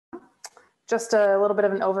Just a little bit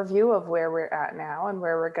of an overview of where we're at now and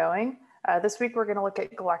where we're going. This week, we're going to look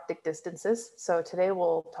at galactic distances. So today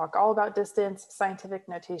we'll talk all about distance, scientific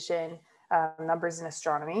notation, numbers in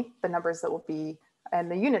astronomy, the numbers that will be,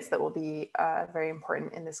 and the units that will be very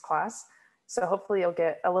important in this class. So hopefully you'll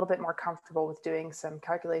get a little bit more comfortable with doing some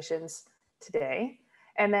calculations today.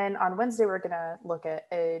 And then on Wednesday, we're going to look at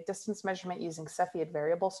a distance measurement using Cepheid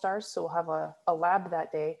variable stars. So we'll have a lab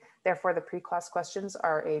that day. Therefore, the pre-class questions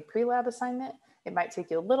are a pre-lab assignment. It might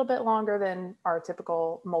take you a little bit longer than our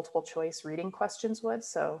typical multiple choice reading questions would.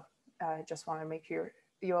 So I just want to make you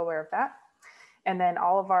aware of that. And then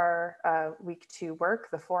all of our week 2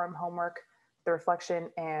 work, the forum homework, the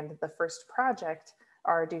reflection, and the first project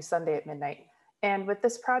are due Sunday at midnight. And with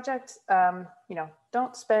this project,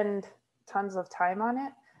 don't spend tons of time on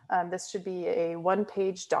it. This should be a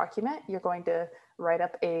 1-page document. You're going to write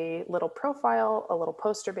up a little profile, a little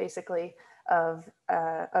poster basically of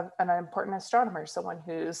an important astronomer, someone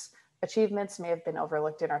whose achievements may have been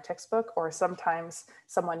overlooked in our textbook, or sometimes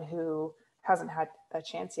someone who hasn't had a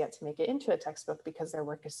chance yet to make it into a textbook because their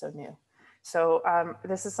work is so new. So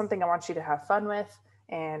this is something I want you to have fun with,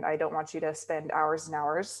 and I don't want you to spend hours and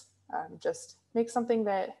hours. Just make something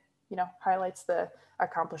that highlights the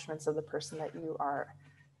accomplishments of the person that you are,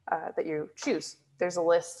 that you choose. There's a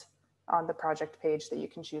list on the project page that you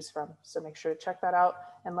can choose from. So make sure to check that out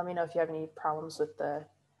and let me know if you have any problems with the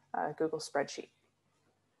Google spreadsheet.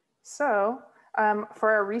 So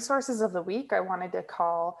for our resources of the week, I wanted to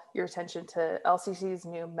call your attention to LCC's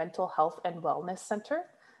new Mental Health and Wellness Center.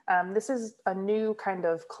 This is a new kind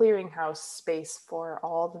of clearinghouse space for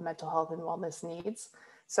all the mental health and wellness needs.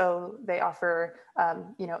 So they offer,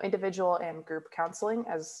 individual and group counseling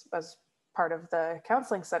as part of the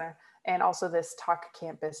counseling center, and also this Talk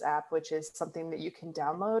Campus app, which is something that you can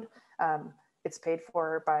download. It's paid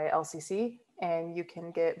for by LCC, and you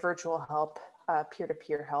can get virtual help,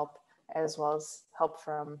 peer-to-peer help, as well as help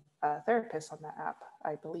from therapists on that app,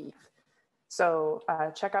 I believe. So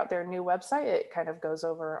check out their new website. It kind of goes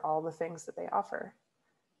over all the things that they offer.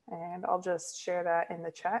 And I'll just share that in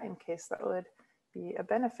the chat in case that would be a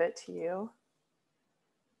benefit to you.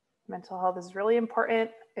 Mental health is really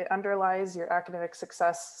important. It underlies your academic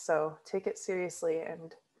success, so take it seriously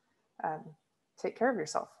and take care of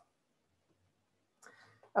yourself.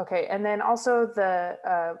 Okay, and then also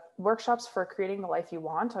the workshops for creating the life you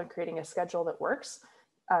want on creating a schedule that works.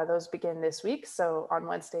 Those begin this week. So on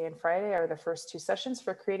Wednesday and Friday are the first 2 sessions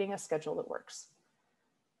for creating a schedule that works.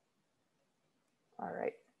 All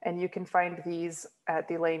right, and you can find these at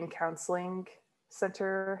the Lane Counseling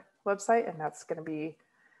Center website, and that's going to be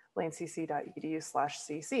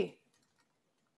lanecc.edu/cc.